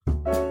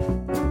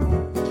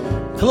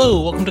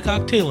Hello, welcome to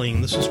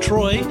Cocktailing. This is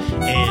Troy,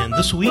 and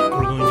this week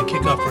we're going to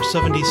kick off our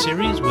 70s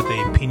series with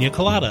a pina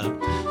colada.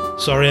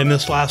 Sorry I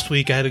missed last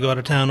week. I had to go out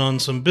of town on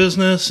some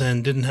business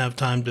and didn't have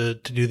time to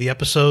do the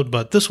episode,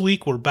 but this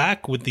week we're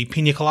back with the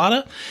pina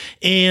colada.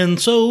 And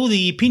so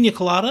the pina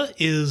colada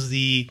is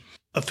the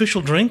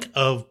official drink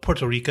of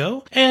Puerto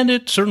Rico, and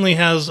it certainly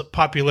has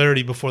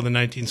popularity before the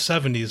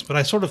 1970s, but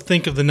I sort of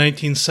think of the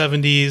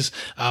 1970s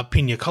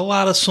pina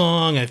colada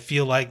song. I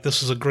feel like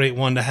this is a great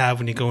one to have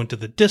when you go into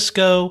the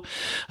disco.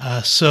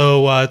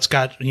 So it's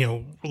got,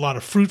 a lot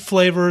of fruit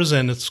flavors,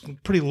 and it's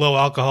pretty low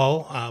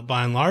alcohol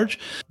by and large.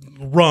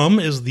 Rum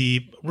is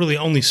the really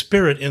only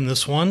spirit in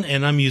this one,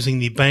 and I'm using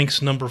the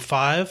Banks No.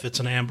 5. It's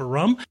an amber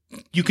rum.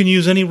 You can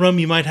use any rum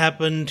you might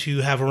happen to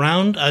have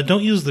around.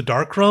 Don't use the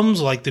dark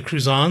rums like the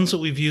Cruzans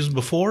that we've used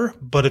before,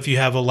 but if you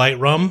have a light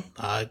rum,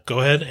 go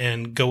ahead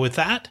and go with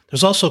that.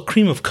 There's also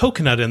cream of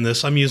coconut in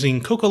this. I'm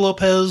using Coco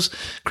Lopez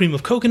cream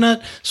of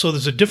coconut, so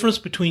there's a difference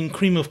between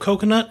cream of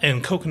coconut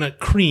and coconut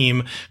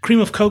cream. Cream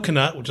of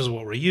coconut, which is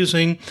what we're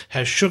using,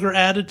 has sugar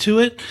added to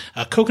it.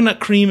 Coconut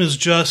cream is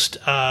just,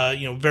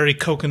 very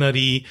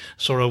coconutty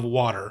sort of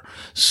water.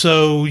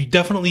 So you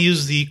definitely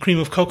use the cream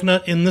of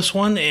coconut in this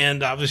one,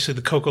 and obviously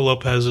the Coco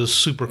Lopez is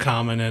super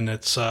common, and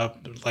it's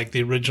like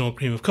the original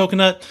cream of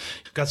coconut.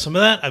 Got some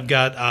of that. I've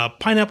got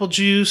pineapple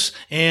juice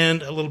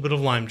and a little bit of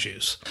lime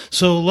juice.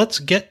 So let's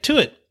get to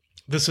it.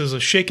 This is a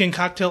shaken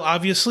cocktail,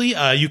 obviously.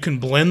 You can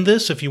blend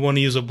this if you want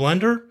to use a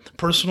blender.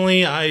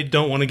 Personally, I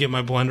don't want to get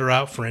my blender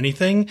out for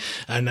anything.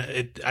 And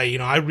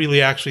I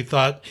really actually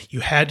thought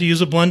you had to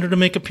use a blender to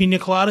make a pina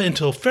colada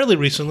until fairly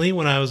recently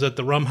when I was at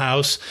the Rum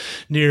House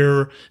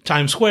near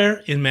Times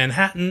Square in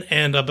Manhattan.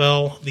 And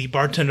Abel, the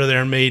bartender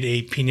there, made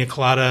a pina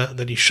colada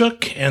that he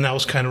shook. And that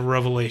was kind of a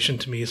revelation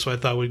to me. So I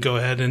thought we'd go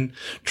ahead and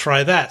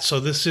try that. So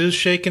this is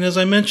shaken, as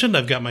I mentioned.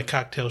 I've got my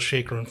cocktail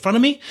shaker in front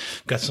of me.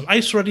 Got some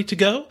ice ready to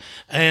go.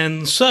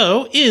 And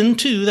so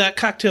into that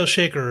cocktail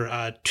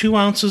shaker, 2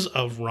 ounces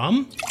of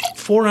rum,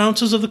 4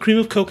 ounces of the cream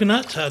of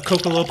coconut,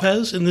 Coco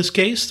Lopez in this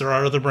case. There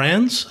are other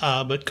brands,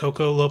 but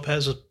Coco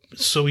Lopez is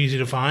so easy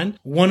to find.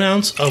 1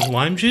 ounce of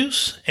lime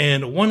juice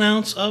and 1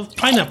 ounce of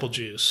pineapple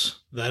juice.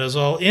 That is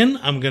all in.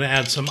 I'm going to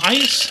add some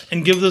ice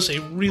and give this a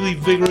really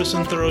vigorous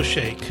and thorough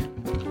shake.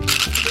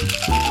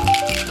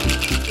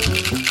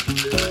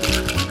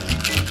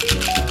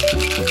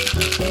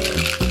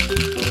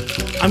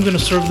 I'm going to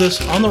serve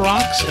this on the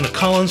rocks in a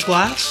Collins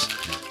glass.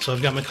 So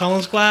I've got my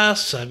Collins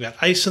glass. I've got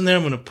ice in there.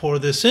 I'm going to pour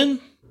this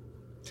in.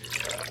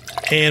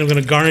 And I'm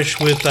going to garnish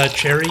with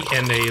cherry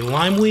and a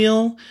lime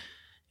wheel.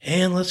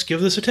 And let's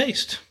give this a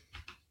taste.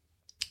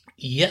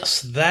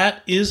 Yes,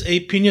 that is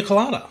a pina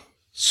colada.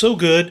 So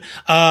good.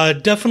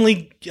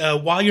 Definitely,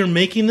 while you're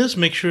making this,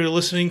 make sure you're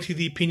listening to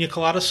the Pina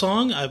Colada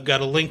song. I've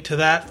got a link to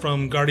that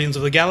from Guardians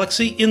of the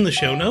Galaxy in the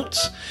show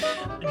notes.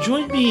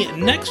 Join me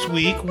next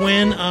week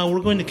when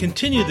we're going to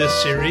continue this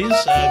series,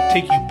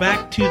 take you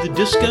back to the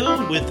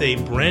disco with a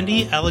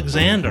Brandy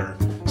Alexander.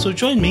 So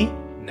join me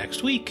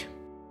next week.